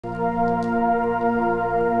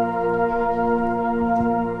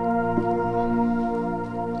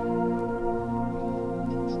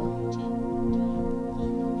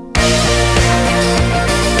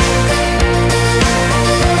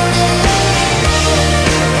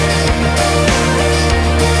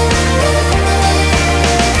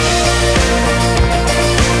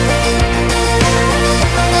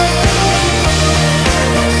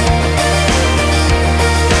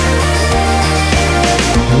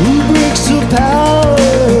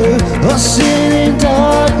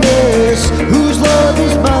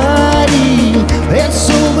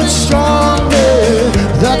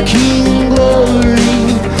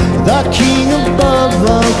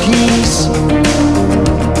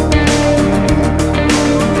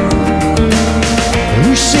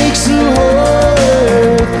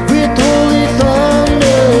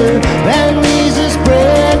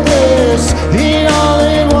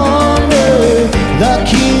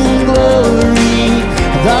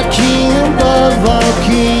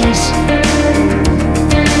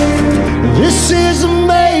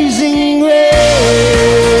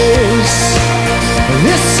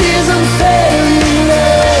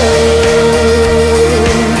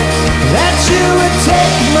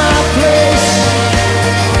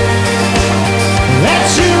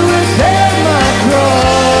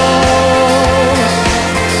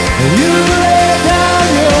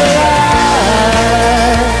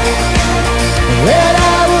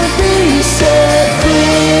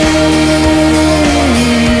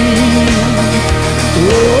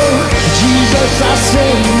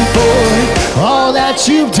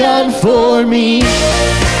You've done for me.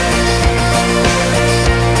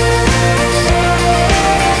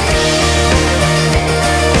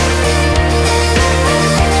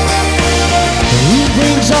 Who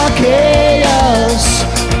brings our chaos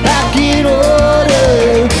back in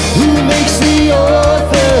order? Who makes the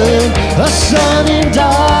orphan a son and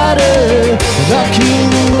daughter? The King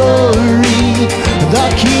of glory, the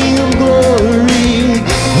King of glory,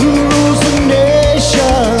 who rules the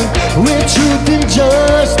nation with truth and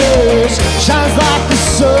justice, shines like the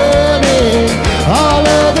sun in all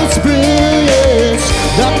of its brilliance.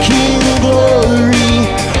 The King of glory,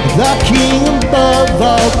 the King above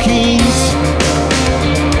all kings.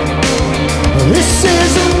 This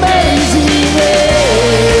is amazing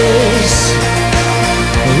grace.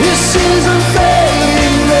 This is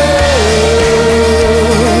unfailing love,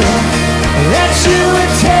 that you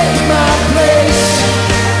would take my place,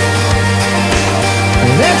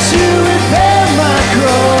 that you would bear my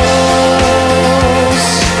cross.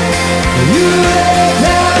 You laid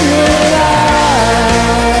down your life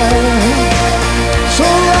so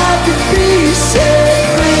I could be set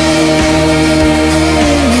free.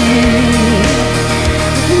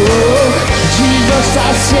 Oh, Jesus, I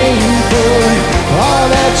sing for all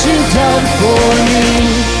that you've done for me.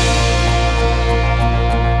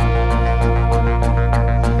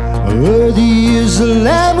 Worthy is the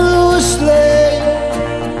Lamb who was slain.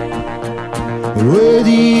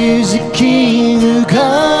 Worthy is the King who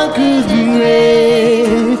conquered the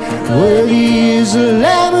grave. Worthy is the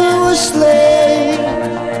Lamb who was slain.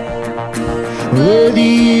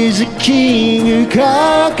 Worthy is the King who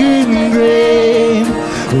conquered the grave.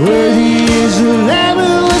 Worthy is the Lamb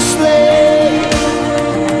who was slain.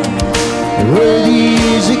 Worthy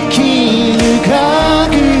is the King who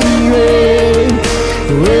conquered the grave.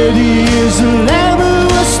 Worthy is the Lamb who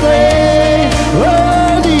was slain.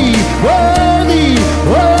 Worthy, worthy,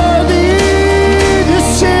 worthy. This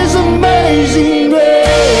is amazing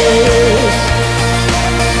grace.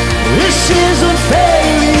 This is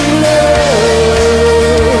unfailing love,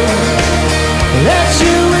 that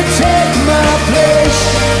you would take my place,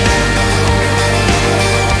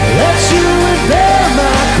 that you would bear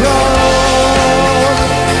my cross.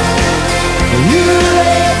 You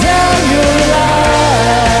laid down your life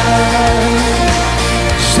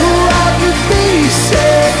so I could be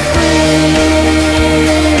set free.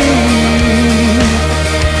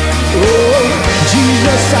 Oh,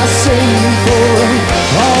 Jesus, I sing for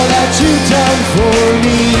all that you've done for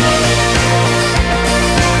me.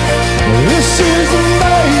 This is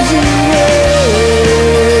amazing grace.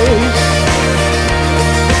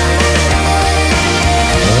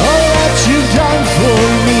 All that you've done for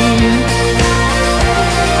me.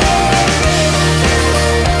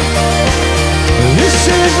 This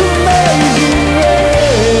is amazing grace.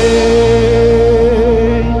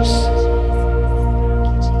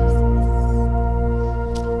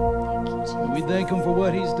 We thank him for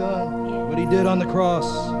what he's done, what he did on the cross.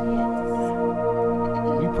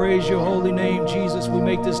 We praise your holy name, Jesus. We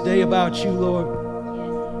make this day about you, Lord.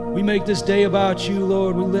 We make this day about you,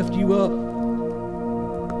 Lord. We lift you up.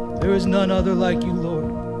 There is none other like you, Lord.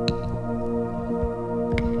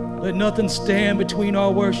 Let nothing stand between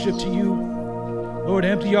our worship to you. Lord,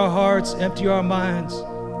 empty our hearts, empty our minds.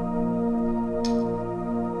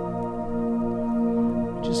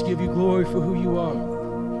 We just give you glory for who you are.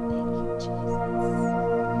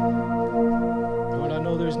 Lord, I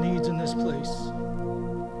know there's needs in this place.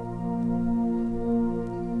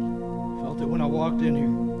 Felt it when I walked in here.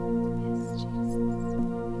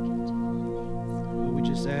 Lord, we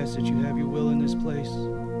just ask that you have your will in this place.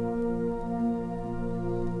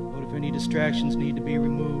 Lord, if any distractions need to be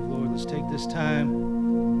removed, Lord, let's take this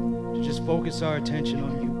time to just focus our attention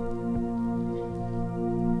on you.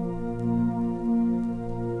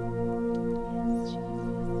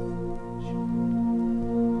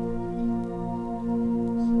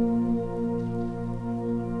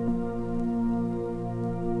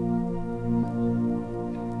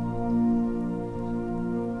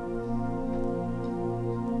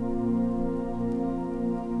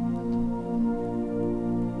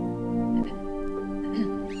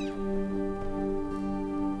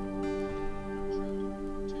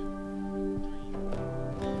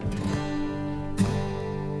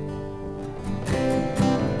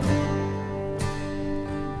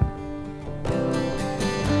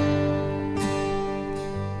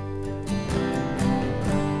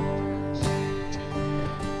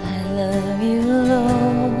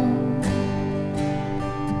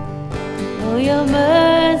 Your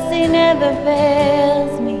mercy never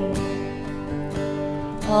fails me.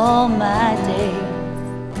 All my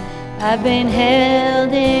days I've been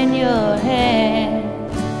held in your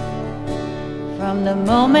hand. From the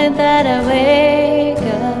moment that I wake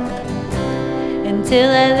up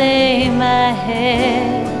until I lay my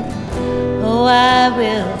head, oh, I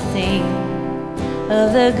will sing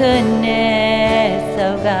of the goodness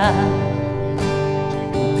of God.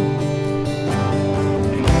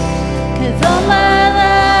 'Cause all my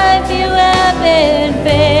life you have been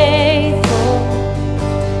faithful.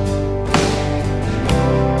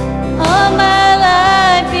 All my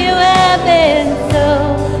life you have been so,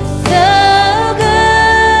 so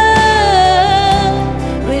good.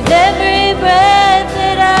 With every breath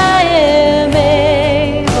that I am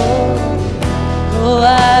able, oh,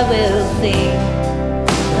 I will sing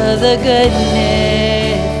of the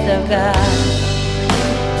goodness of God.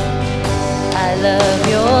 I love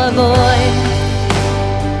your voice.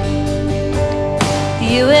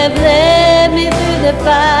 You have led me through the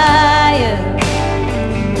fire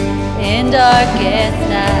in darkest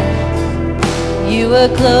night. You were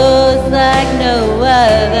close like no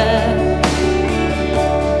other.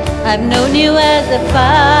 I've known you as a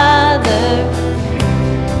father.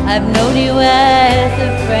 I've known you as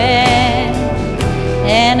a friend.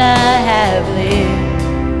 And I have lived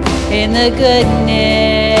in the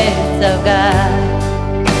goodness of God.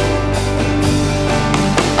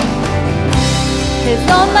 'Cause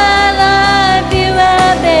all my life you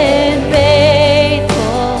have been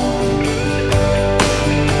faithful.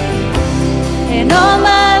 And all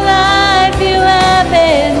my life you have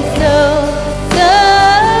been so, so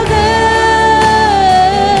good.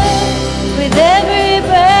 With every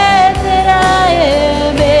breath that I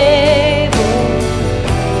am able,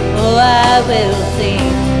 oh, I will sing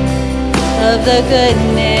of the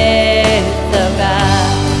goodness of God.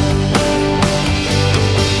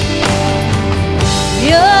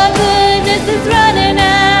 Your goodness is running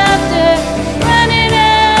after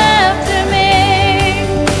me.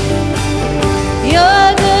 Your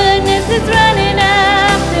goodness is running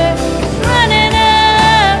after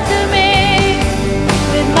me.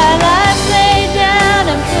 With my life laid down,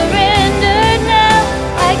 I'm surrendered now.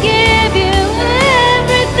 I give you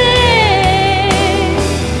everything.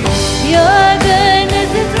 Your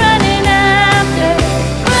goodness is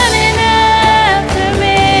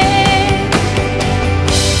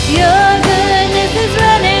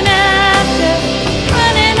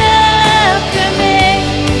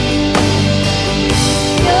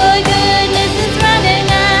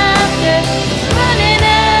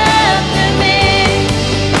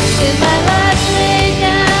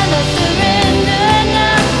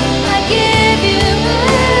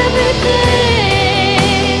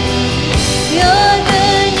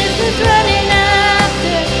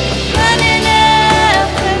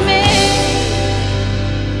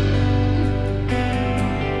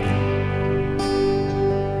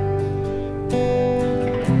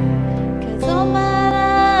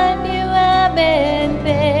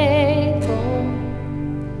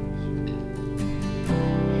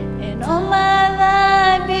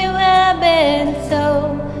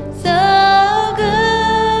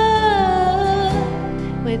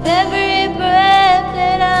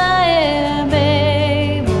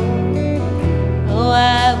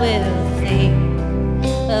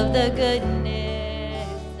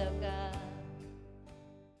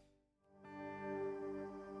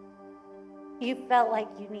felt like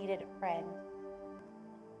you needed a friend.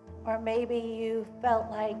 Or maybe you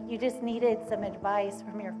felt like you just needed some advice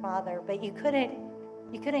from your father, but you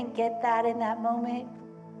couldn't get that in that moment.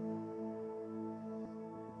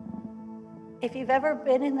 If you've ever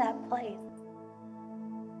been in that place,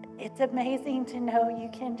 it's amazing to know you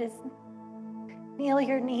can just kneel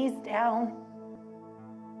your knees down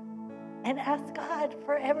and ask God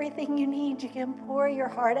for everything you need. You can pour your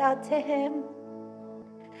heart out to Him.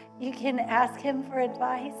 You can ask Him for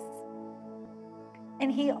advice.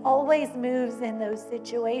 And He always moves in those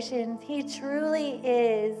situations. He truly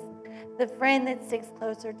is the friend that sticks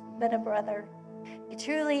closer than a brother. He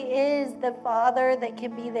truly is the Father that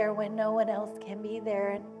can be there when no one else can be there.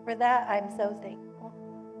 And for that, I'm so thankful.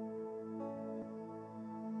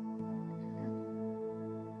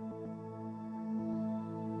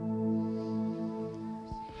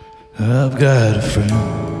 I've got a friend,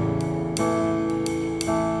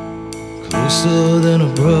 closer than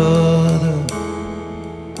a brother.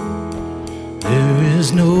 There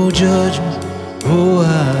is no judgment, oh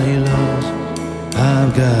how He loves.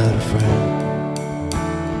 I've got a friend,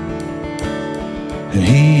 and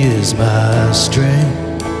He is my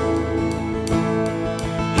strength.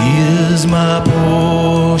 He is my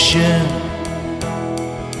portion,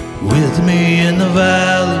 with me in the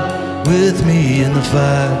valley, with me in the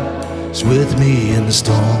fire, He's with me in the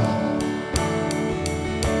storm.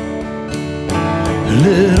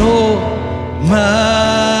 Let all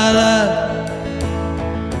my life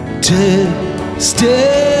testify,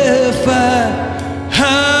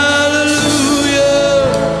 hallelujah,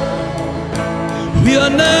 we are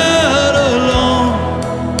not alone.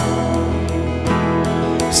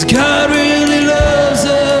 'Cause God really loves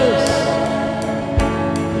us.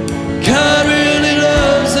 God really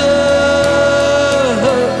loves us.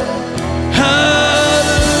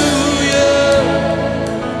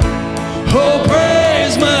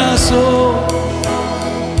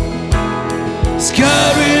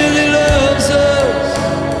 God really loves us.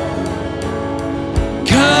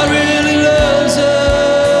 God really loves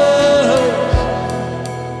us.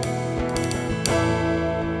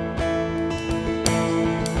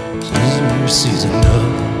 His mercy's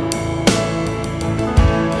enough,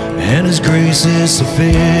 and His grace is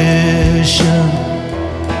sufficient.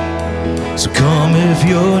 So come if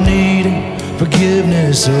you're needing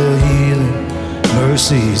forgiveness or healing,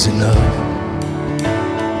 mercy's enough.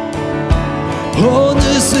 Oh,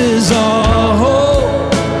 this is our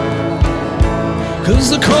hope, 'cause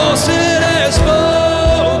the cross it has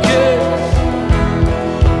spoken,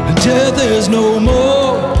 and death is no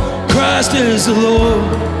more. Christ is the Lord.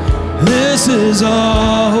 This is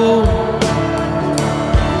our hope.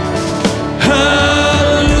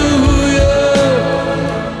 Hallelujah,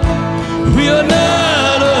 we are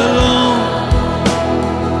not alone.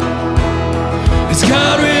 It's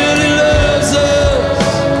God really loves us.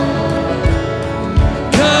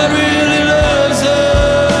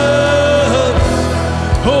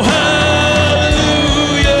 Oh, hallelujah.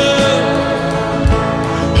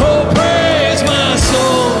 Oh, praise my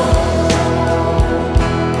soul.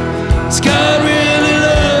 'Cause God really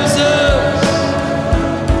loves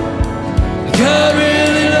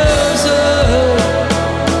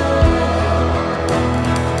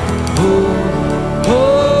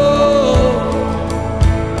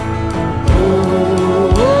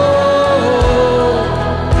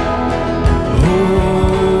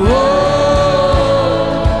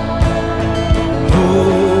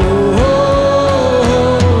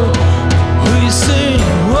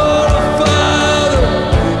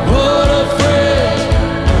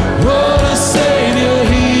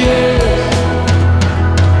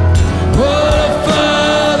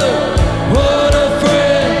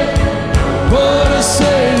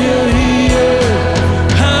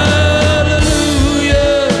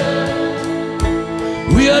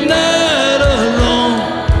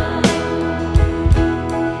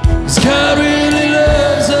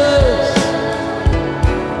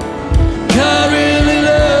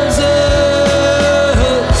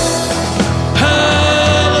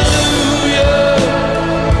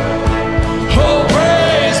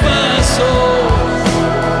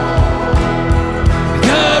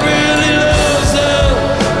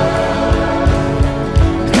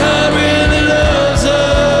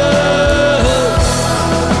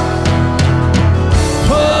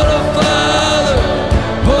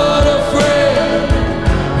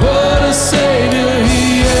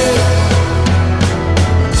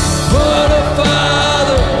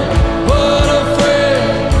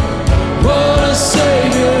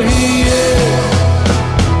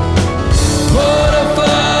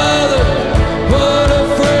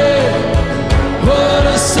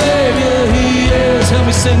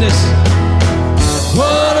sing this.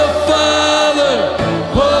 What a Father,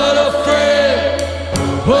 what a friend,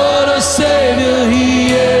 what a Savior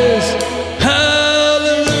He is.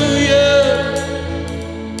 Hallelujah.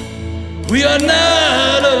 We are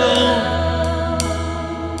not alone.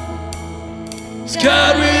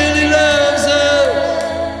 God really loves us.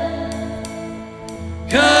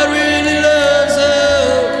 God really loves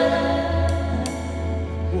us.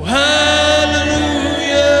 Oh,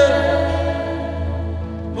 hallelujah.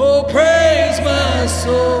 Oh, praise my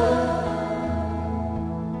soul.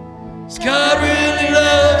 God really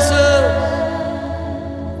loves us.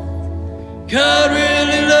 God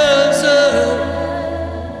really loves us.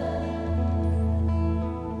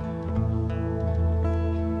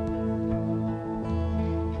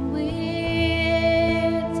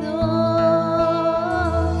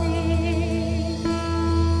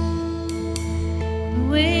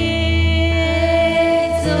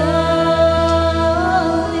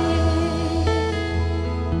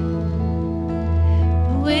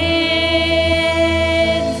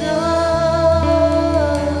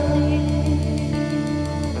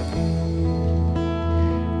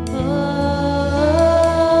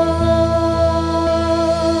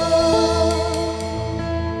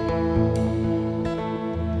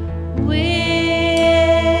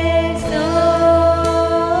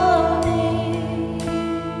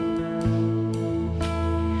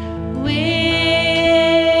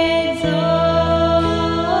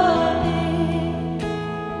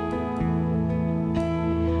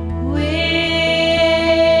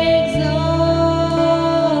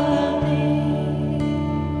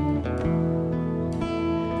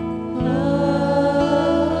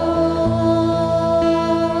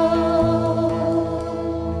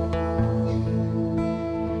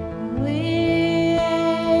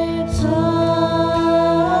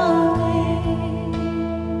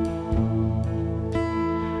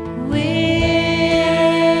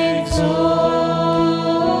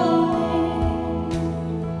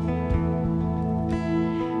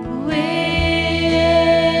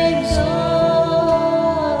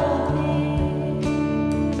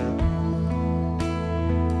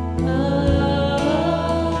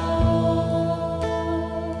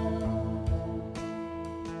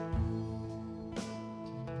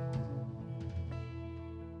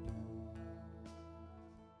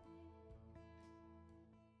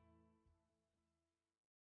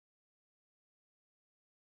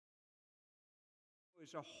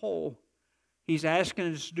 As a whole, He's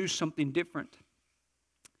asking us to do something different.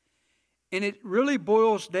 And it really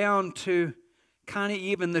boils down to kind of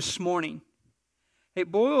even this morning.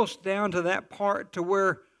 It boils down to that part to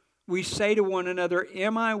where we say to one another,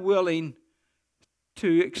 am I willing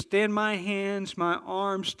to extend my hands, my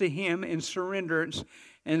arms to Him in surrenderance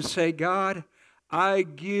and say, God, I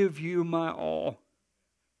give you my all.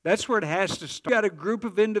 That's where it has to start. We've got a group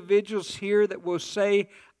of individuals here that will say,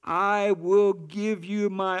 I will give you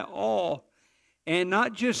my all. And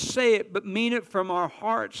not just say it, but mean it from our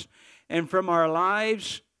hearts and from our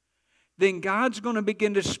lives. Then God's going to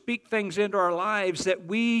begin to speak things into our lives that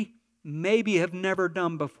we maybe have never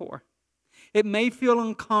done before. It may feel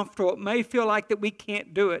uncomfortable. It may feel like that we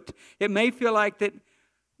can't do it. It may feel like that,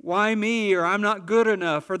 why me, or I'm not good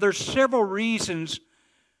enough, or there's several reasons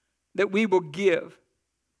that we will give.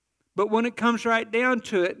 But when it comes right down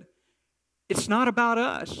to it, it's not about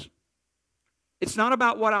us. It's not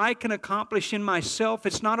about what I can accomplish in myself.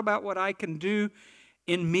 It's not about what I can do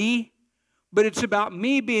in me. But it's about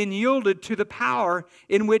me being yielded to the power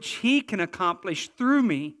in which He can accomplish through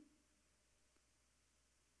me.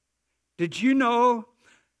 Did you know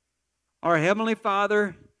our Heavenly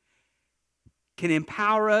Father can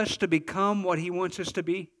empower us to become what He wants us to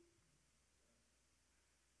be?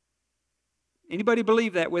 Anybody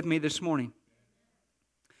believe that with me this morning?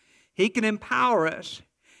 He can empower us.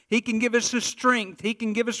 He can give us the strength. He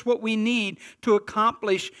can give us what we need to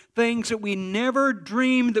accomplish things that we never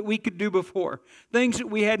dreamed that we could do before. Things that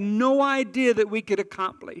we had no idea that we could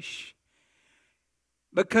accomplish.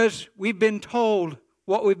 Because we've been told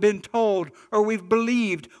what we've been told, or we've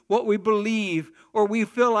believed what we believe, or we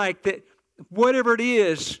feel like that whatever it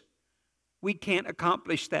is, we can't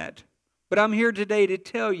accomplish that. But I'm here today to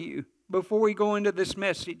tell you, before we go into this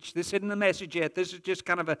message, this isn't the message yet, this is just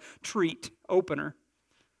kind of a treat opener.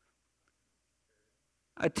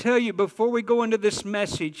 I tell you, before we go into this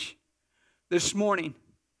message this morning,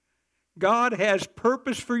 God has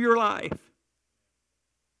purpose for your life.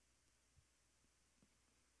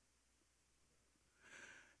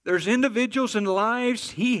 There's individuals and lives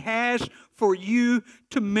He has for you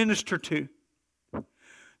to minister to.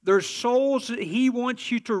 There's souls that He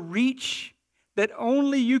wants you to reach that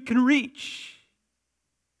only you can reach.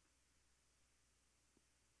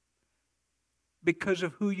 because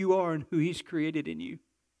of who you are and who He's created in you.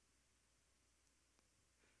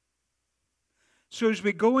 So as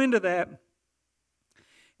we go into that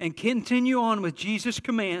and continue on with Jesus'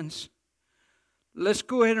 commands, let's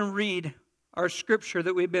go ahead and read our scripture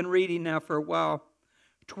that we've been reading now for a while,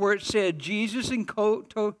 to where it said, Jesus and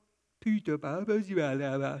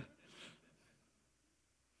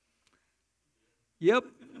Yep.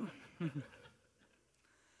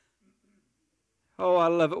 Oh, I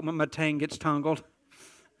love it when my tongue gets tangled.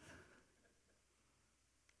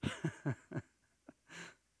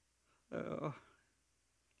 Oh.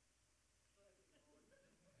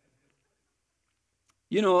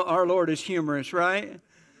 You know, our Lord is humorous, right?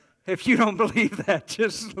 If you don't believe that,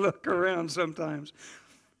 just look around sometimes.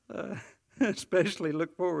 Especially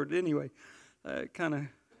look forward. Anyway,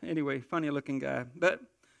 funny looking guy. But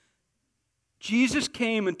Jesus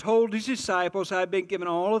came and told His disciples, I've been given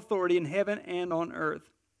all authority in heaven and on earth.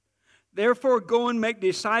 Therefore, go and make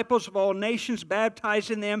disciples of all nations,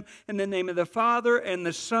 baptizing them in the name of the Father and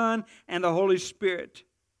the Son and the Holy Spirit.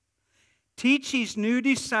 Teach these new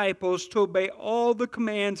disciples to obey all the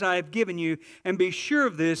commands I have given you, and be sure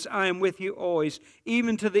of this, I am with you always,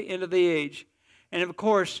 even to the end of the age. And of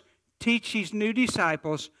course, teach these new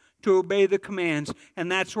disciples to obey the commands,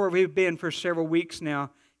 and that's where we've been for several weeks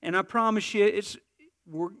now. And I promise you,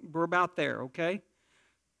 we're about there, okay?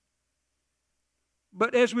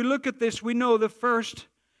 But as we look at this, we know the first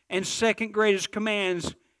and second greatest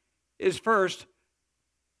commands is first,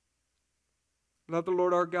 love the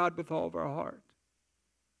Lord our God with all of our heart,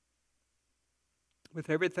 with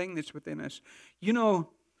everything that's within us. You know,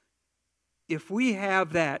 if we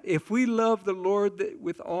have that, if we love the Lord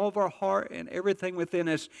with all of our heart and everything within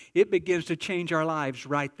us, it begins to change our lives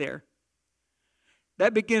right there.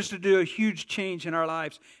 That begins to do a huge change in our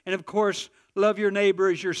lives. And of course, love your neighbor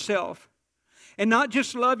as yourself. And not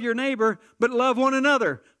just love your neighbor, but love one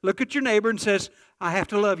another. Look at your neighbor and says, I have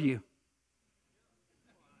to love you.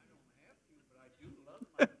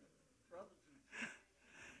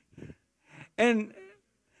 And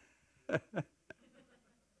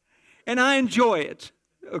I enjoy it.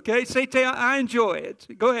 Okay? Say, I enjoy it.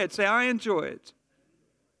 Go ahead, say, I enjoy it.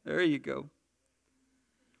 There you go.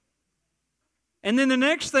 And then the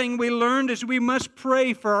next thing we learned is we must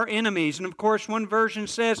pray for our enemies. And of course, one version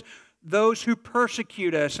says, those who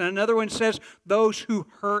persecute us. And another one says, those who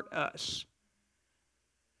hurt us.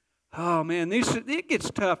 Oh, man, it gets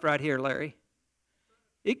tough right here, Larry.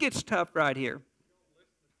 It gets tough right here.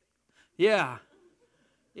 Yeah.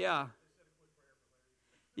 Yeah.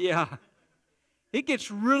 Yeah. It gets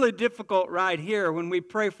really difficult right here when we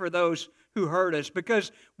pray for those who hurt us, because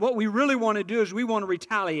what we really want to do is we want to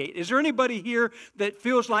retaliate. Is there anybody here that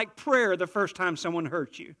feels like prayer the first time someone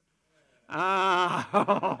hurts you?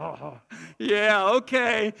 Ah, yeah,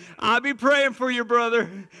 okay. I'll be praying for you, brother.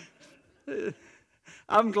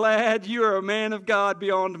 I'm glad you're a man of God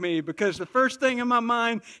beyond me, because the first thing in my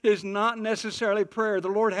mind is not necessarily prayer. The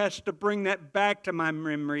Lord has to bring that back to my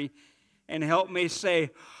memory and help me say,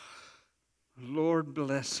 Lord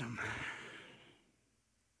bless him.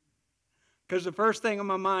 Because the first thing in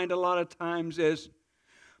my mind a lot of times is,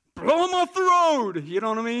 blow him off the road. You know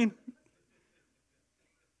what I mean?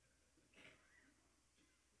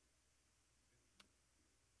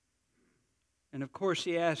 And of course,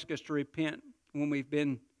 He asks us to repent when we've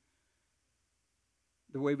been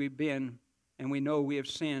the way we've been and we know we have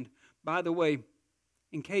sinned. By the way,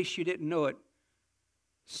 in case you didn't know it,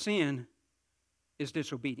 sin is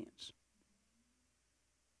disobedience.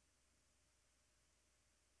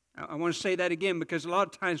 I want to say that again, because a lot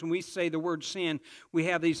of times when we say the word sin, we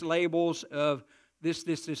have these labels of this,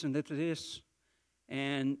 and this.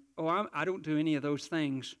 And, I don't do any of those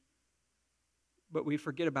things. But we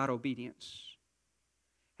forget about obedience.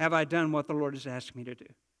 Have I done what the Lord has asked me to do?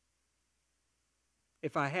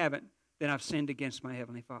 If I haven't, then I've sinned against my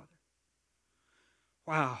Heavenly Father.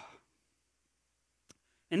 Wow.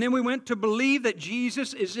 And then we went to believe that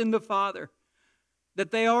Jesus is in the Father,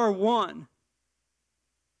 that they are one.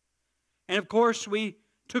 And of course, we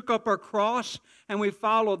took up our cross and we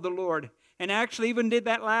followed the Lord. And actually even did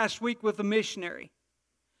that last week with a missionary.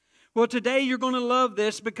 Well, today you're going to love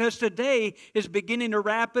this, because today is beginning to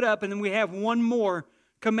wrap it up. And then we have one more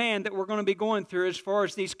command that we're going to be going through as far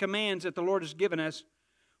as these commands that the Lord has given us.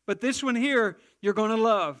 But this one here, you're going to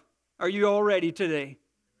love. Are you all ready today?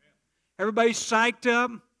 Everybody psyched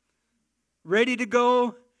up? Ready to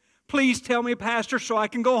go? Please tell me, Pastor, so I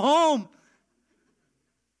can go home.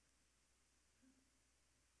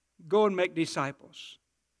 Go and make disciples.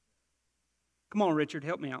 Come on, Richard,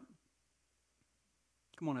 help me out.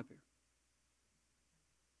 Come on up here.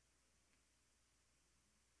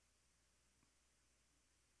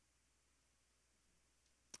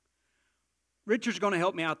 Richard's going to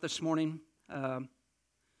help me out this morning.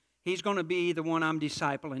 He's going to be the one I'm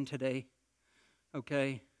discipling today.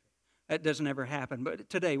 Okay? That doesn't ever happen, but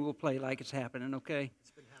today we'll play like it's happening, okay?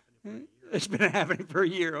 It's been happening for a year. It's been happening for a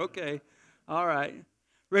year, okay. All right.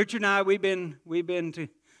 Richard and I, we've been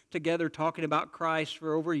together talking about Christ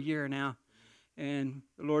for over a year now, and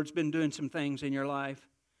the Lord's been doing some things in your life.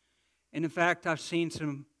 And in fact, I've seen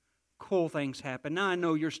some cool things happen. Now I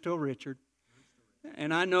know you're still Richard,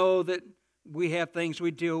 and I know that we have things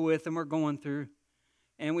we deal with and we're going through,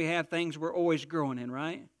 and we have things we're always growing in,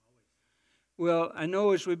 right? Well, I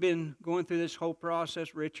know as we've been going through this whole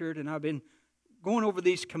process, Richard, and I've been going over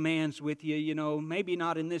these commands with you, you know, maybe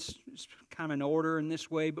not in this kind of an order in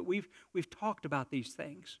this way, but we've talked about these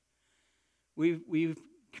things. We've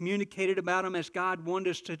communicated about them as God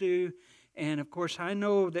wanted us to do, and of course, I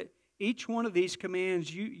know that each one of these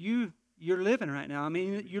commands you're living right now. I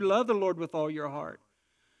mean, you love the Lord with all your heart.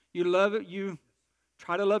 You love it. You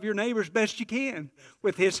try to love your neighbor as best you can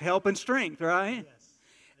with His help and strength, right? Yes.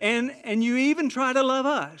 And you even try to love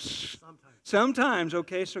us. Sometimes. Sometimes,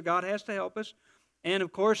 okay, so God has to help us. And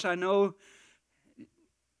of course, I know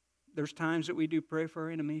there's times that we do pray for our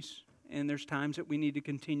enemies, and there's times that we need to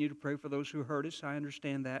continue to pray for those who hurt us. I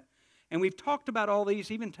understand that. And we've talked about all these,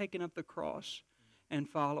 even taking up the cross and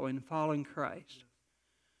following Christ.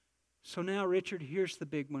 So now, Richard, here's the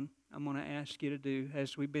big one I'm going to ask you to do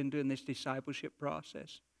as we've been doing this discipleship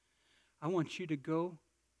process. I want you to go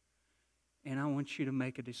and I want you to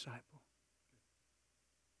make a disciple.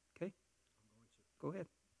 Okay? Go ahead.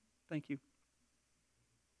 Thank you.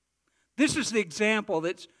 This is the example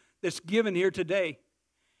that's given here today.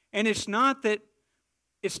 And it's not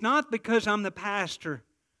because I'm the pastor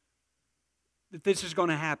that this is going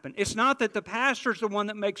to happen. It's not that the pastor's the one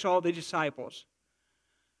that makes all the disciples.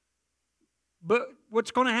 But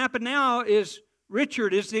what's going to happen now is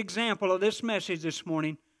Richard is the example of this message this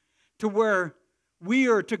morning, to where we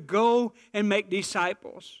are to go and make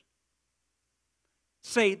disciples.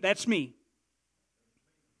 Say, that's me.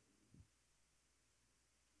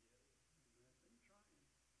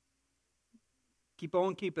 Keep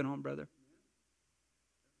on keeping on, brother.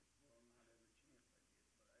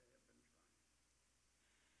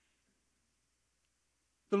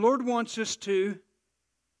 The Lord wants us to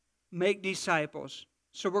make disciples.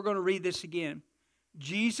 So we're going to read this again.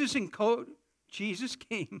 Jesus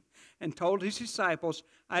came and told His disciples,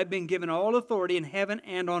 I have been given all authority in heaven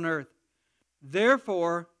and on earth.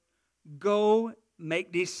 Therefore, go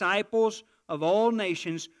make disciples of all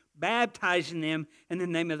nations, baptizing them in the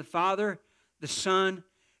name of the Father, the Son,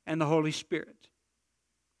 and the Holy Spirit.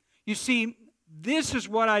 You see, this is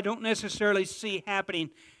what I don't necessarily see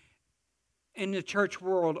happening in the church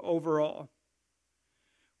world overall.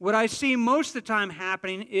 What I see most of the time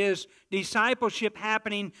happening is discipleship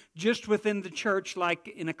happening just within the church, like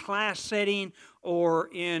in a class setting or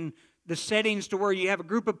in the settings to where you have a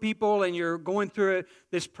group of people and you're going through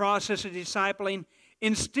this process of discipling,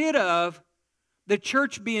 instead of the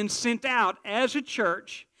church being sent out as a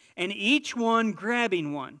church and each one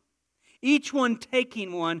grabbing one. Each one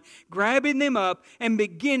taking one, grabbing them up, and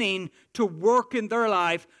beginning to work in their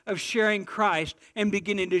life of sharing Christ and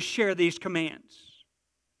beginning to share these commands.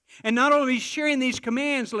 And not only sharing these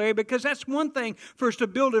commands, Larry, because that's one thing for us to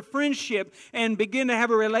build a friendship and begin to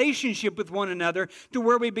have a relationship with one another, to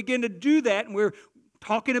where we begin to do that and we're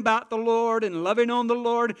talking about the Lord and loving on the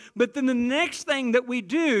Lord. But then the next thing that we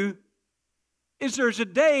do is there's a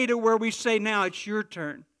day to where we say, now it's your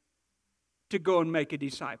turn to go and make a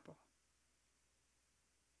disciple.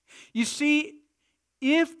 You see,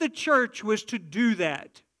 if the church was to do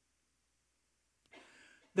that,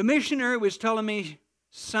 the missionary was telling me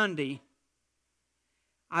Sunday,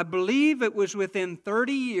 I believe it was within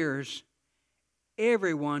 30 years,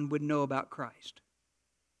 everyone would know about Christ.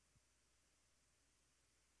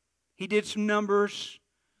 He did some numbers,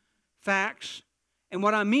 facts, and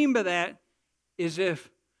what I mean by that is if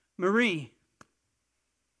Marie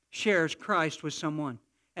shares Christ with someone,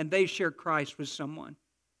 and they share Christ with someone,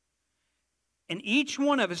 and each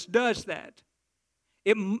one of us does that,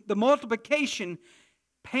 the multiplication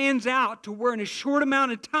pans out to where in a short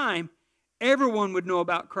amount of time, everyone would know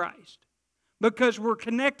about Christ. Because we're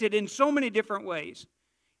connected in so many different ways.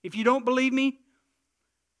 If you don't believe me,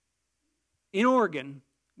 in Oregon,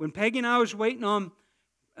 when Peggy and I was waiting on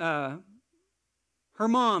her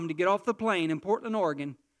mom to get off the plane in Portland,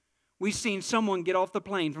 Oregon, we seen someone get off the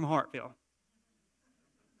plane from Hartville.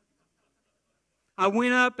 I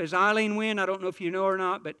went up as Eileen Wynn, I don't know if you know her or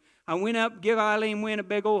not, but I went up, give Eileen Wynn a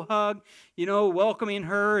big old hug, you know, welcoming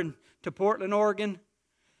her to Portland, Oregon.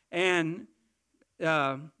 And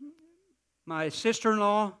my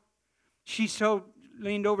sister-in-law, she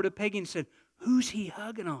leaned over to Peggy and said, "Who's he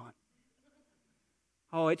hugging on?"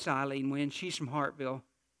 "Oh, it's Eileen Wynn. She's from Hartville."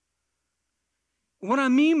 What I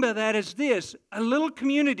mean by that is this: a little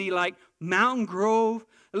community like Mountain Grove,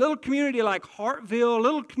 a little community like Hartville, a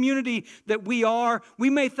little community that we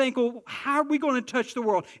may think, well, how are we going to touch the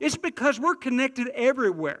world? It's because we're connected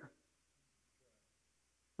everywhere.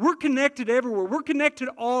 We're connected everywhere. We're connected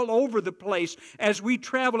all over the place as we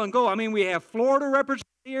travel and go. I mean, we have Florida represented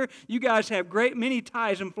here. You guys have many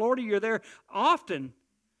ties in Florida. You're there often. You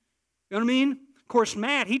know what I mean? Of course,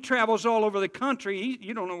 Matt, he travels all over the country.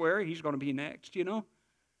 You don't know where he's going to be next, you know.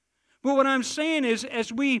 But what I'm saying is,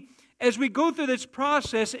 as we go through this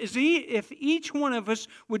process, if each one of us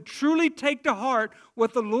would truly take to heart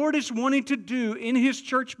what the Lord is wanting to do in His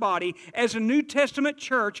church body as a New Testament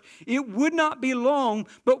church, it would not be long,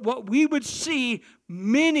 but what we would see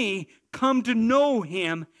many come to know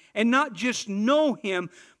Him, and not just know Him,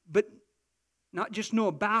 but not just know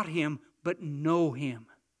about Him, but know Him.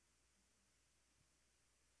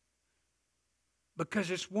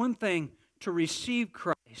 Because it's one thing to receive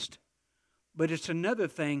Christ, but it's another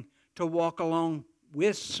thing to walk along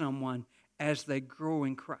with someone as they grow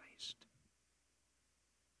in Christ.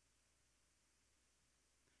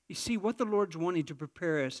 You see, what the Lord's wanting to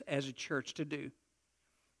prepare us as a church to do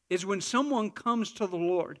is when someone comes to the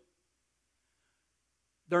Lord,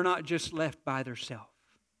 they're not just left by themselves.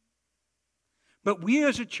 But we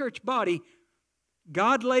as a church body,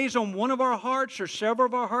 God lays on one of our hearts or several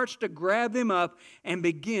of our hearts to grab them up and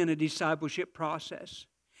begin a discipleship process.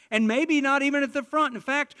 And maybe not even at the front. In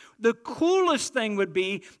fact, the coolest thing would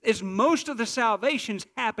be is most of the salvation's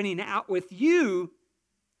happening out with you.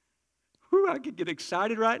 Whew, I could get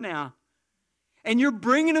excited right now. And you're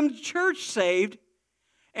bringing them to church saved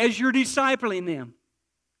as you're discipling them.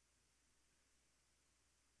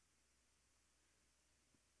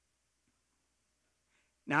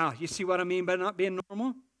 Now, you see what I mean by not being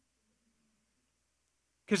normal?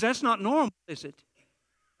 Because that's not normal, is it?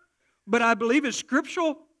 But I believe it's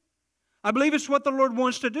scriptural. I believe it's what the Lord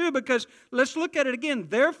wants to do, because let's look at it again.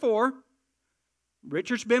 Therefore,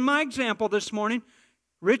 Richard's been my example this morning.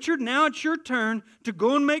 Richard, now it's your turn to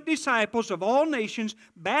go and make disciples of all nations,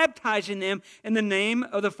 baptizing them in the name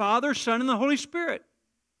of the Father, Son, and the Holy Spirit.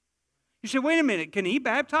 You say, wait a minute, can he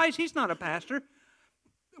baptize? He's not a pastor.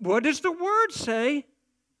 What does the Word say?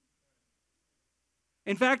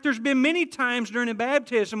 In fact, there's been many times during a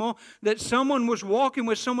baptismal that someone was walking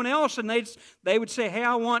with someone else, and they would say, hey,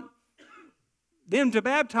 I want them to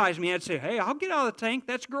baptize me. I'd say, hey, I'll get out of the tank.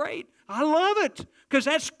 That's great. I love it, because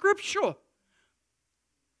that's scriptural.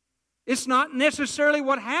 It's not necessarily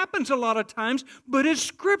what happens a lot of times, but it's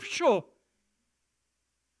scriptural.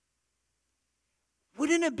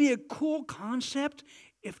 Wouldn't it be a cool concept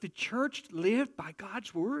if the church lived by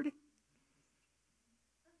God's Word?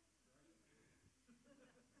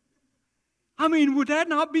 I mean, would that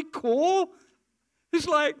not be cool? It's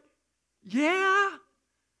like, yeah.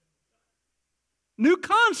 New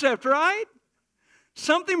concept, right?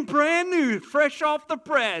 Something brand new, fresh off the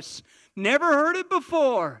press. Never heard it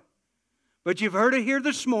before. But you've heard it here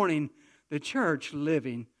this morning. The church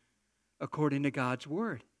living according to God's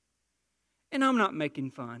Word. And I'm not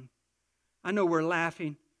making fun. I know we're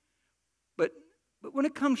laughing. But when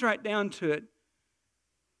it comes right down to it,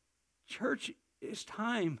 church, it's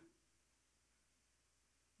time.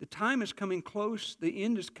 The time is coming close. The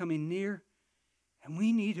end is coming near. And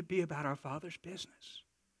we need to be about our Father's business.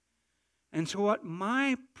 And so what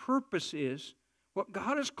my purpose is, what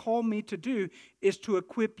God has called me to do, is to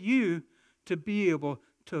equip you to be able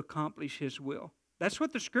to accomplish His will. That's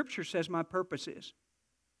what the Scripture says my purpose is.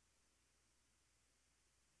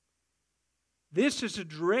 This is a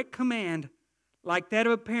direct command, like that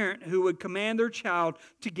of a parent who would command their child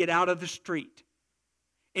to get out of the street.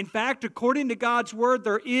 In fact, according to God's Word,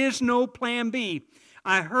 there is no plan B.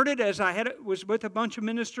 I heard it as was with a bunch of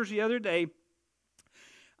ministers the other day.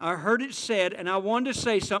 I heard it said, and I wanted to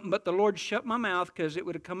say something, but the Lord shut my mouth because it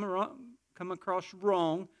would have come across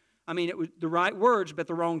wrong. I mean, it was the right words, but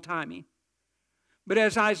the wrong timing. But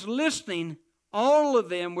as I was listening, all of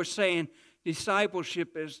them were saying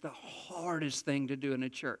discipleship is the hardest thing to do in a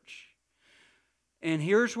church. And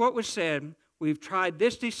here's what was said. We've tried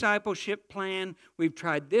this discipleship plan. We've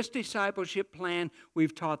tried this discipleship plan.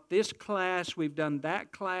 We've taught this class. We've done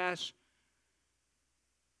that class.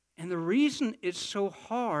 And the reason it's so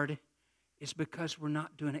hard is because we're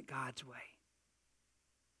not doing it God's way.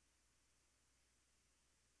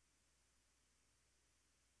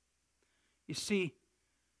 You see,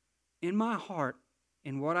 in my heart,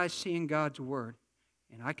 in what I see in God's Word,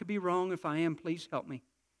 and I could be wrong if I am, please help me,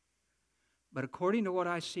 But according to what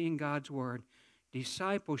I see in God's Word,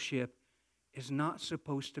 discipleship is not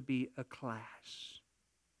supposed to be a class.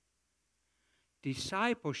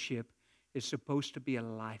 Discipleship is supposed to be a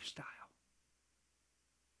lifestyle.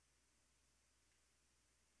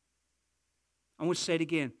 I want to say it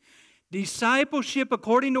again. Discipleship,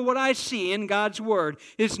 according to what I see in God's Word,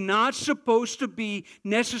 is not supposed to be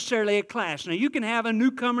necessarily a class. Now, you can have a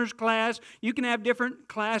newcomer's class. You can have different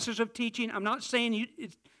classes of teaching. I'm not saying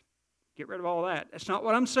get rid of all that. That's not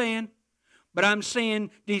what I'm saying. But I'm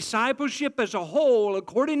saying discipleship as a whole,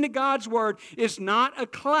 according to God's Word, is not a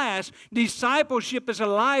class. Discipleship is a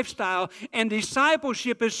lifestyle. And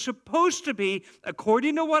discipleship is supposed to be,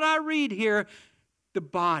 according to what I read here, the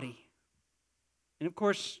body. And of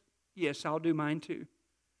course, yes, I'll do mine too.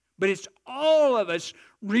 But it's all of us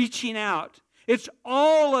reaching out. It's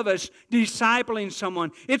all of us discipling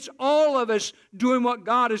someone. It's all of us doing what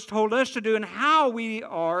God has told us to do and how we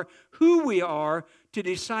are, who we are, to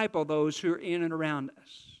disciple those who are in and around us.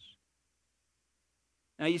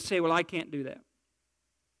 Now you say, well, I can't do that.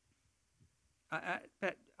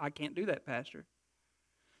 I can't do that, Pastor.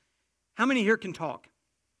 How many here can talk?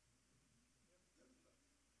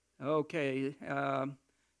 Okay,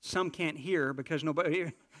 some can't hear because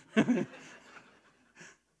nobody here.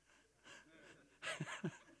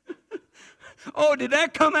 Oh, did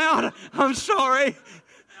that come out? I'm sorry.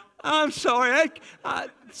 I'm sorry.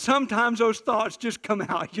 Sometimes those thoughts just come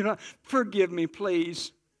out. You know, forgive me,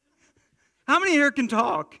 please. How many here can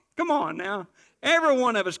talk? Come on now. Every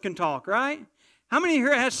one of us can talk, right? How many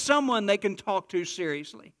here has someone they can talk to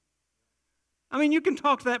seriously? I mean, you can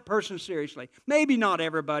talk to that person seriously. Maybe not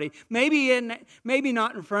everybody. Maybe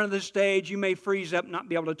not in front of the stage. You may freeze up and not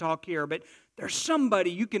be able to talk here. But there's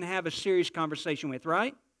somebody you can have a serious conversation with,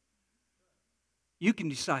 right? You can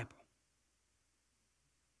disciple.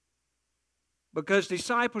 Because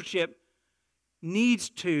discipleship needs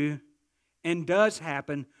to and does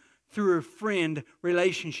happen through a friend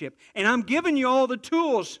relationship. And I'm giving you all the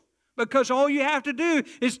tools because all you have to do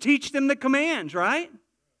is teach them the commands, right?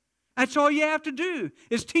 That's all you have to do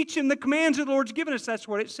is teach them the commands that the Lord's given us. That's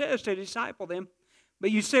what it says, to disciple them.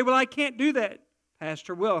 But you say, well, I can't do that,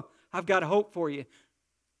 Pastor. Well, I've got a hope for you.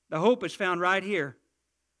 The hope is found right here.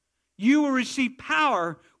 You will receive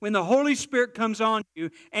power when the Holy Spirit comes on you,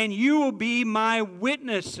 and you will be my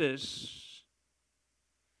witnesses.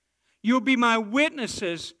 You'll be my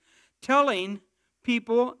witnesses, telling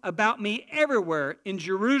people about me everywhere, in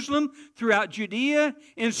Jerusalem, throughout Judea,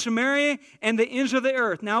 in Samaria, and the ends of the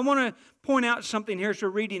earth. Now, I want to point out something here as we're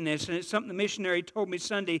reading this, and it's something the missionary told me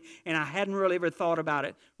Sunday, and I hadn't really ever thought about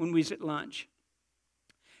it when we was at lunch.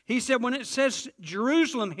 He said, when it says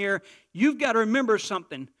Jerusalem here, you've got to remember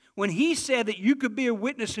something. When he said that you could be a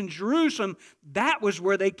witness in Jerusalem, that was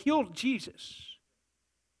where they killed Jesus.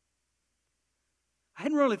 I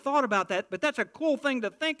hadn't really thought about that, but that's a cool thing to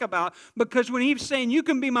think about, because when he's saying you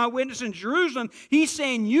can be my witness in Jerusalem, he's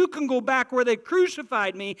saying you can go back where they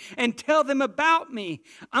crucified me and tell them about me.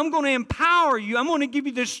 I'm going to empower you. I'm going to give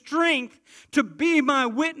you the strength to be my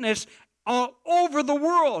witness all over the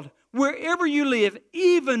world, wherever you live,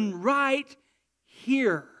 even right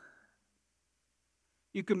here.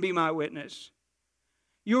 You can be my witness.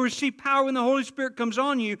 You'll receive power when the Holy Spirit comes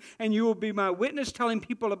on you, and you will be my witness, telling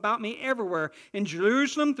people about me everywhere, in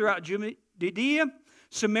Jerusalem, throughout Judea,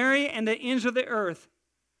 Samaria, and the ends of the earth.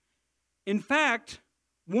 In fact,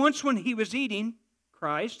 once when he was eating,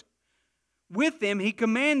 Christ, with them, he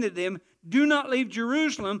commanded them, do not leave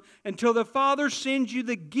Jerusalem until the Father sends you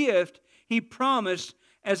the gift he promised,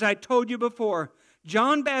 as I told you before.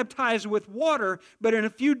 John baptized with water, but in a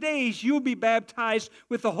few days you'll be baptized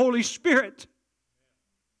with the Holy Spirit.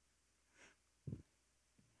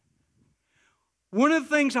 One of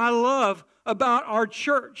the things I love about our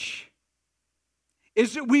church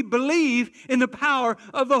is that we believe in the power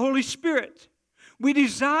of the Holy Spirit. We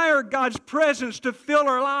desire God's presence to fill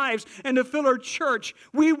our lives and to fill our church.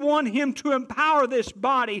 We want Him to empower this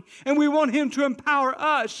body, and we want Him to empower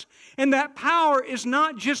us. And that power is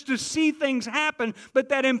not just to see things happen, but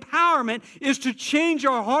that empowerment is to change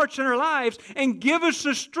our hearts and our lives and give us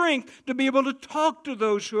the strength to be able to talk to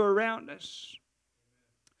those who are around us.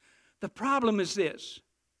 The problem is this.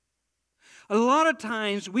 A lot of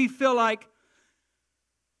times we feel like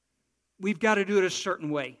we've got to do it a certain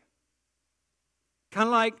way. Kind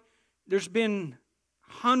of like there's been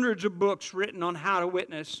hundreds of books written on how to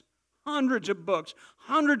witness. Hundreds of books.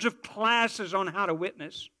 Hundreds of classes on how to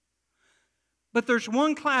witness. But there's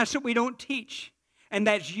one class that we don't teach, and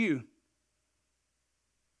that's you.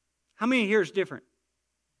 How many here is different?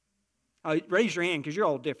 Raise your hand because you're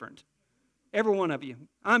all different. Every one of you.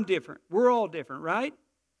 I'm different. We're all different, right?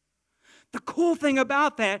 The cool thing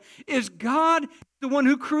about that is God is the one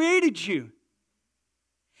who created you.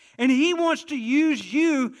 And He wants to use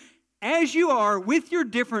you as you are with your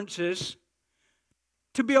differences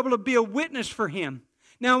to be able to be a witness for Him.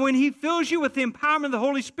 Now, when He fills you with the empowerment of the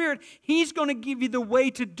Holy Spirit, He's going to give you the way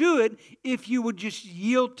to do it if you would just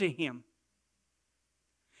yield to Him.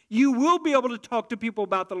 You will be able to talk to people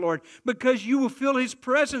about the Lord because you will feel His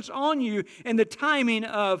presence on you and the timing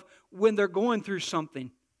of when they're going through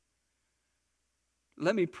something.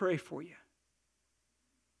 Let me pray for you.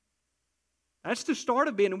 That's the start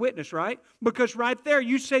of being a witness, right? Because right there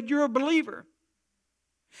you said you're a believer.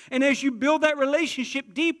 And as you build that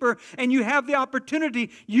relationship deeper and you have the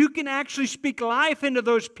opportunity, you can actually speak life into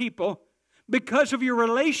those people because of your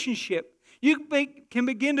relationship. You can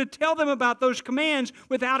begin to tell them about those commands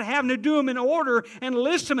without having to do them in order and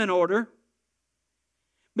list them in order.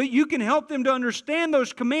 But you can help them to understand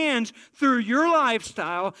those commands through your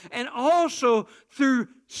lifestyle and also through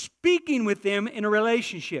speaking with them in a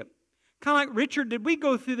relationship. Kind of like, Richard, did we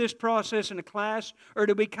go through this process in a class, or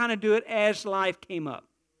did we kind of do it as life came up?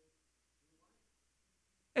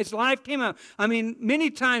 As life came up. I mean, many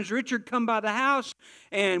times Richard come by the house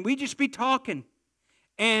and we just be talking.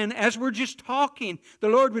 And as we're just talking, the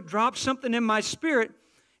Lord would drop something in my spirit,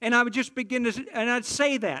 and I would just begin to, and I'd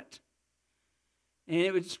say that. And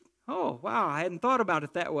it was, oh, wow, I hadn't thought about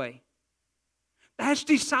it that way. That's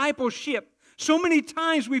discipleship. So many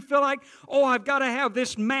times we feel like, oh, I've got to have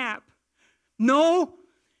this map. No,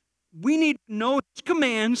 we need to know His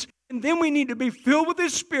commands, and then we need to be filled with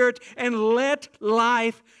His Spirit and let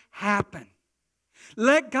life happen.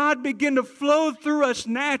 Let God begin to flow through us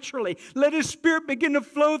naturally. Let His Spirit begin to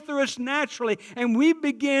flow through us naturally, and we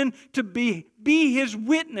begin to be His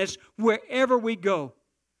witness wherever we go.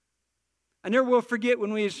 I never will forget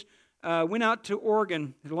when we went out to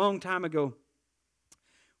Oregon a long time ago,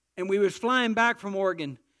 and we was flying back from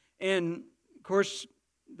Oregon, and of course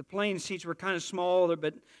the plane seats were kind of small,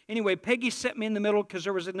 but anyway, Peggy set me in the middle because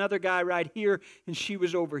there was another guy right here, and she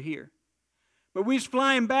was over here. But we was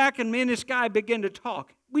flying back, and me and this guy began to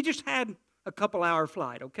talk. We just had a couple-hour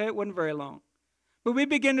flight, okay? It wasn't very long. But we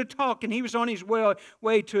began to talk, and he was on his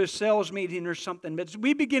way to a sales meeting or something. But as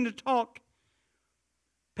we began to talk,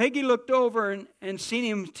 Peggy looked over and seen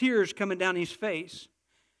him, tears coming down his face.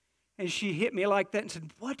 And she hit me like that and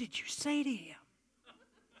said, "What did you say to him?"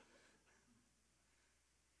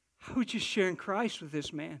 I was just sharing Christ with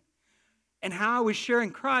this man. And how I was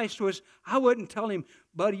sharing Christ was, I wouldn't tell him,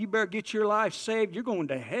 "Buddy, you better get your life saved. You're going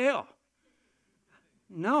to hell."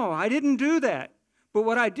 No, I didn't do that. But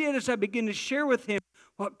what I did is I began to share with him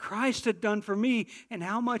what Christ had done for me and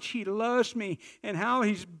how much He loves me and how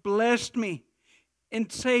He's blessed me. And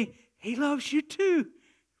say, He loves you too.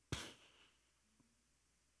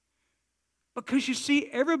 Because you see,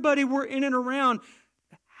 everybody we're in and around,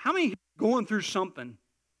 how many going through something?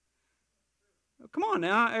 Come on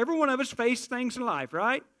now, every one of us face things in life,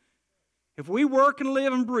 right? If we work and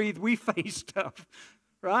live and breathe, we face stuff,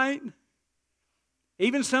 right?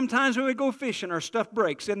 Even sometimes when we go fishing, our stuff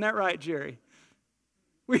breaks. Isn't that right, Jerry?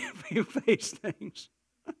 We face things.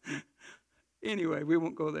 Anyway, we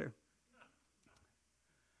won't go there.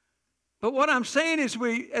 But what I'm saying is,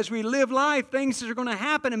 as we live life, things are going to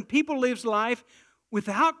happen, and people live life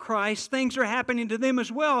without Christ. Things are happening to them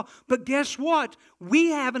as well. But guess what?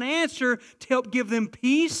 We have an answer to help give them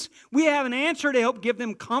peace. We have an answer to help give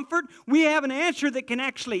them comfort. We have an answer that can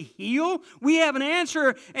actually heal. We have an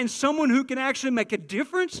answer and someone who can actually make a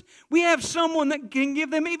difference. We have someone that can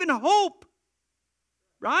give them even hope.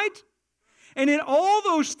 Right? And in all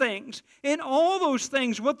those things,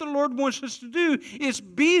 what the Lord wants us to do is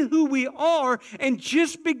be who we are and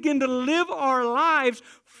just begin to live our lives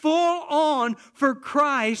full on for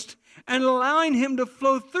Christ and allowing Him to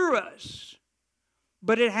flow through us.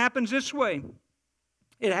 But it happens this way.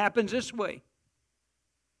 It happens this way.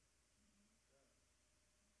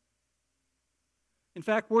 In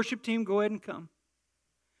fact, worship team, go ahead and come.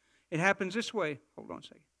 It happens this way. Hold on a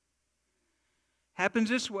second. Happens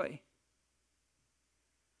this way.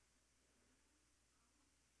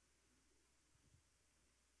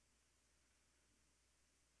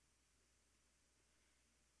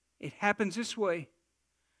 It happens this way,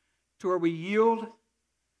 to where we yield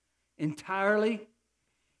entirely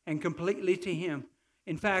and completely to Him.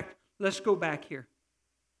 In fact, let's go back here.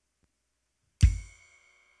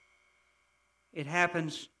 It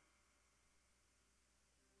happens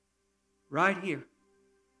right here.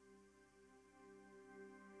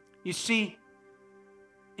 You see,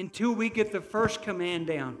 until we get the first command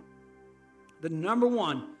down, the number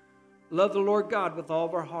one, love the Lord God with all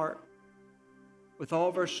of our heart, with all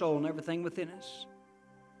of our soul and everything within us.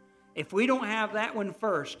 If we don't have that one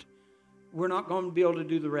first, we're not going to be able to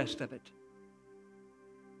do the rest of it.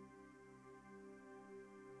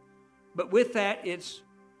 But with that, it's,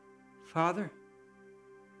 Father,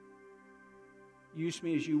 use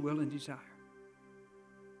me as you will and desire.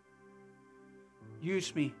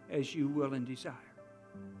 Use me as you will and desire.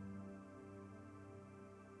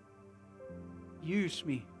 Use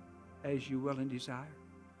me as you will and desire.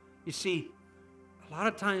 You see, a lot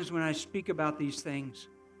of times when I speak about these things,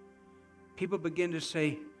 people begin to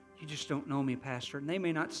say, you just don't know me, Pastor. And they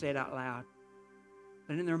may not say it out loud,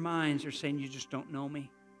 but in their minds they're saying, you just don't know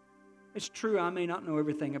me. It's true, I may not know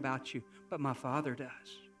everything about you, but my Father does.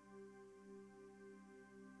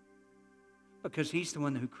 Because He's the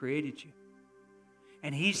one who created you.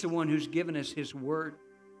 And He's the one who's given us His Word.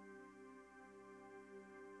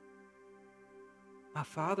 My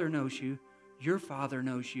Father knows you. Your Father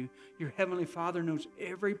knows you. Your Heavenly Father knows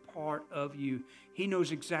every part of you. He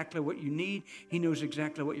knows exactly what you need. He knows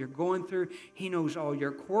exactly what you're going through. He knows all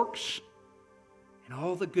your quirks and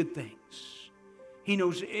all the good things. He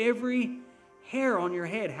knows every hair on your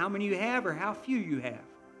head, how many you have or how few you have.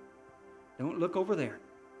 Don't look over there.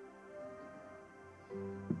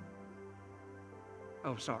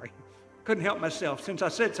 Oh, sorry. Couldn't help myself. Since I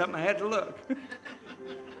said something, I had to look.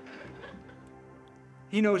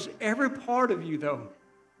 He knows every part of you, though.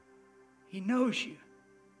 He knows you.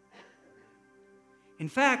 In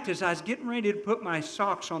fact, as I was getting ready to put my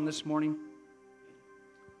socks on this morning,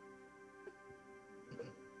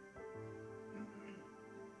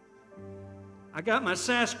 I got my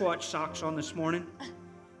Sasquatch socks on this morning.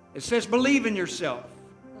 It says, believe in yourself.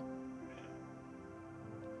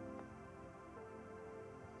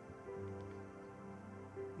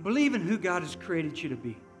 Believe in who God has created you to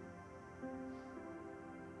be.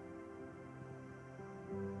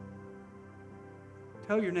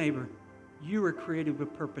 Tell your neighbor, you were created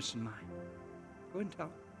with purpose in mind. Go ahead and tell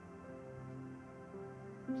him.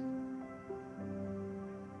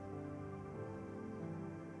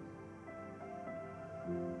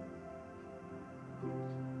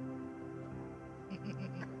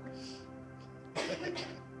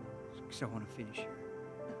 Because I want to finish here.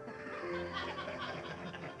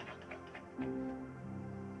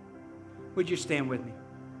 Would you stand with me?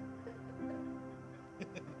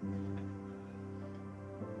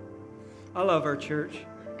 I love our church.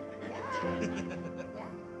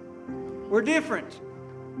 We're different.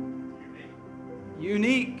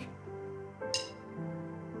 Unique.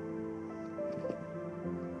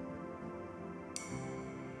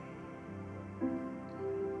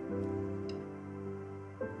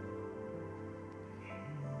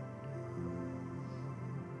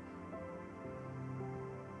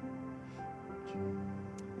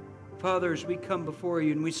 Father, as we come before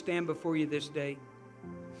you and we stand before you this day,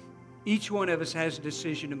 each one of us has a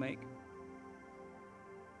decision to make.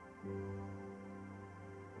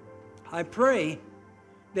 I pray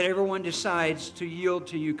that everyone decides to yield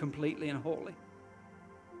to you completely and wholly.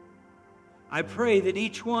 I pray that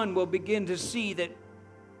each one will begin to see that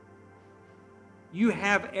you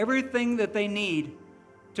have everything that they need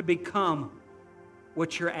to become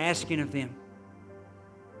what you're asking of them.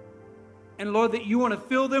 And Lord, that you want to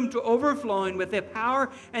fill them to overflowing with the power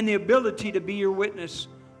and the ability to be your witness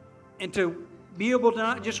and to be able to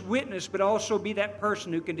not just witness, but also be that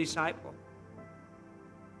person who can disciple.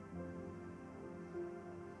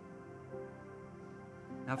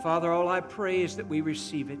 Now, Father, all I pray is that we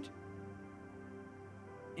receive it.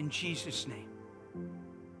 In Jesus' name.